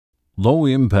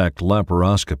Low-impact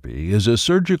laparoscopy is a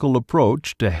surgical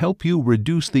approach to help you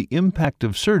reduce the impact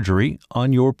of surgery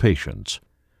on your patients.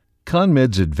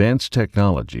 CONMED's advanced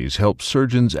technologies help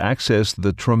surgeons access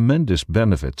the tremendous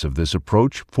benefits of this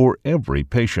approach for every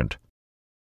patient.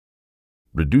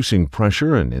 Reducing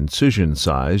pressure and incision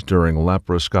size during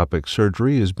laparoscopic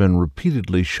surgery has been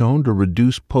repeatedly shown to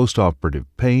reduce postoperative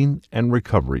pain and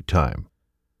recovery time.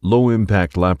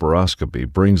 Low-impact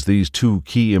laparoscopy brings these two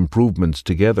key improvements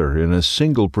together in a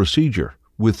single procedure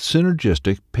with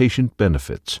synergistic patient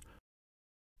benefits.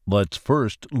 Let's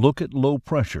first look at low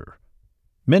pressure.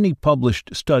 Many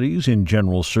published studies in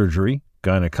general surgery,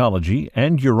 gynecology,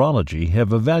 and urology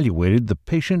have evaluated the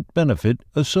patient benefit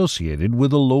associated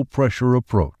with a low-pressure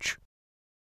approach.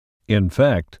 In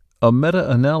fact, a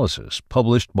meta-analysis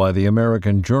published by the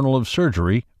American Journal of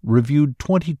Surgery reviewed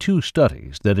 22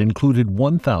 studies that included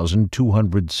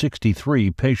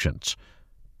 1,263 patients.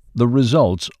 The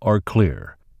results are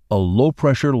clear. A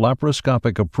low-pressure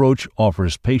laparoscopic approach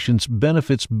offers patients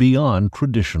benefits beyond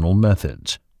traditional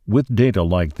methods. With data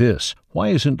like this, why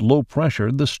isn't low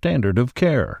pressure the standard of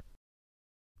care?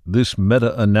 This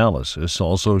meta-analysis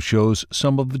also shows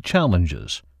some of the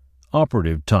challenges.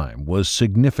 Operative time was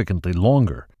significantly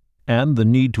longer, and the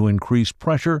need to increase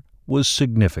pressure was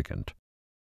significant.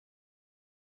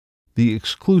 The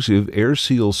exclusive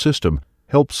AirSeal system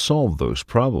helps solve those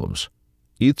problems.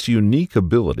 Its unique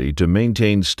ability to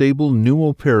maintain stable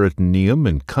pneumoperitoneum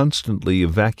and constantly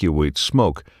evacuate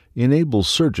smoke enables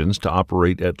surgeons to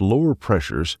operate at lower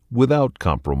pressures without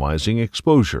compromising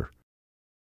exposure.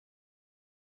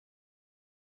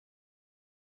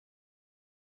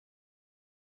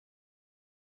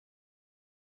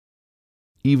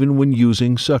 Even when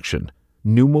using suction,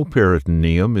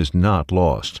 pneumoperitoneum is not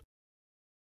lost.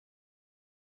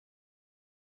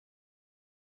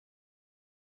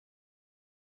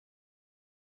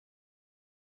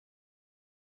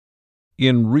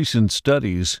 In recent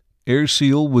studies,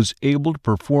 AirSeal was able to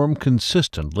perform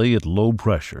consistently at low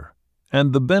pressure,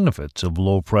 and the benefits of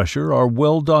low pressure are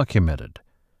well documented.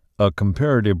 A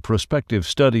comparative prospective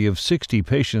study of 60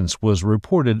 patients was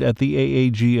reported at the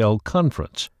AAGL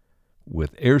conference.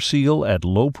 With AirSeal at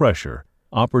low pressure,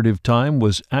 operative time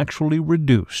was actually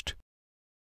reduced.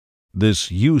 This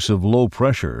use of low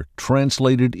pressure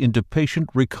translated into patient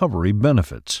recovery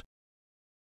benefits.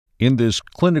 In this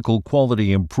clinical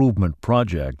quality improvement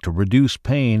project to reduce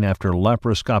pain after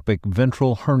laparoscopic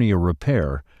ventral hernia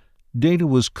repair, data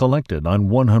was collected on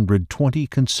 120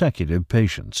 consecutive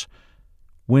patients.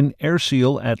 When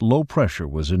AirSeal at low pressure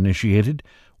was initiated,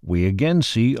 we again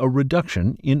see a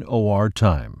reduction in OR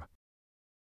time.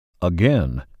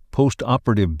 Again,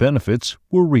 post-operative benefits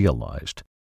were realized.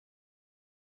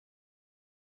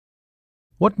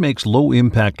 What makes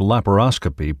low-impact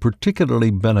laparoscopy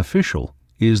particularly beneficial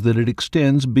is that it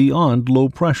extends beyond low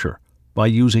pressure by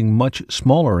using much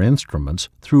smaller instruments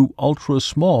through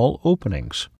ultra-small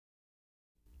openings.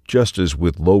 Just as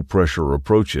with low-pressure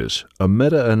approaches, a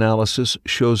meta-analysis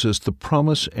shows us the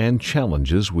promise and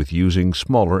challenges with using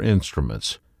smaller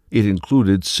instruments. It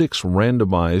included 6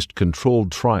 randomized controlled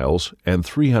trials and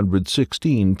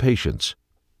 316 patients.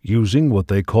 Using what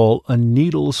they call a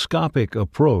needlescopic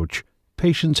approach,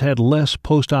 patients had less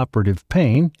postoperative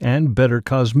pain and better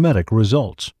cosmetic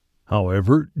results.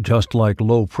 However, just like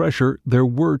low pressure, there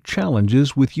were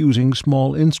challenges with using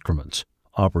small instruments.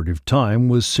 Operative time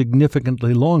was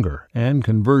significantly longer, and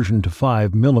conversion to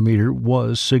 5 mm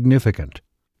was significant.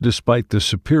 Despite the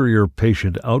superior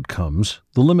patient outcomes,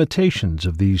 the limitations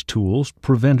of these tools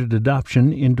prevented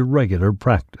adoption into regular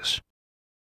practice.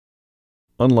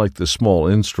 Unlike the small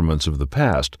instruments of the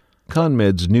past,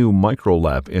 CONMED's new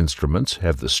MicroLap instruments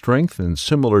have the strength and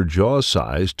similar jaw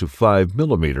size to 5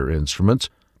 mm instruments,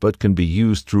 but can be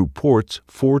used through ports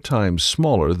 4 times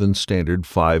smaller than standard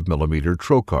 5 mm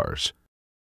trocars.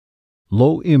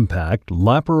 Low-impact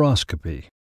laparoscopy.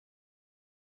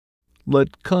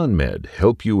 Let CONMED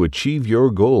help you achieve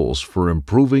your goals for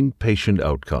improving patient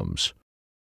outcomes.